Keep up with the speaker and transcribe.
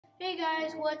Hey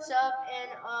guys, what's up?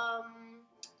 And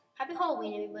happy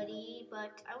Halloween, everybody.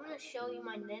 But I want to show you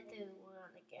my nether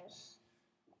world, I guess.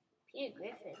 Peter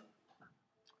Griffin.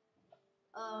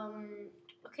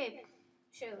 Okay,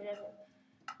 sure, whatever.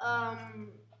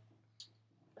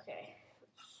 Okay.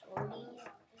 Sorry.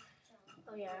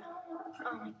 Oh yeah.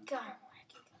 Oh my god.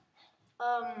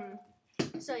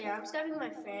 So yeah, I'm starting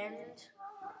my friend,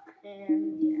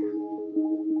 and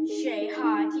yeah, say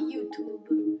hi to YouTube.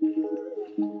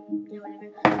 Yeah,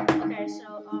 whatever. Okay, so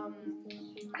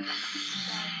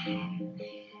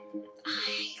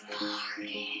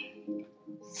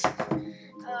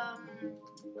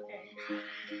okay.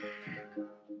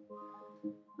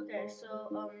 Okay, so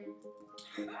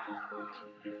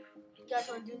you guys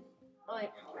want to do? Oh wait,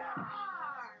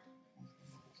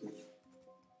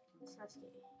 it's not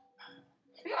scary.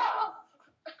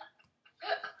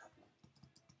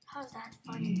 How's that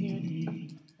funny,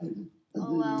 dude?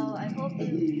 Oh well, I hope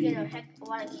you get a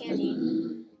lot of candy,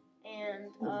 and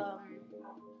well,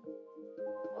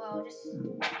 just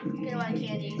get a lot of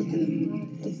candy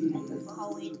for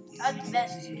Halloween. That'd be the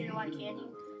best. Get a lot of candy.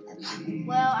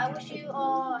 Well, I wish you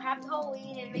all happy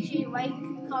Halloween, and make sure you like,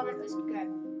 comment, and subscribe.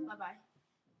 Bye bye.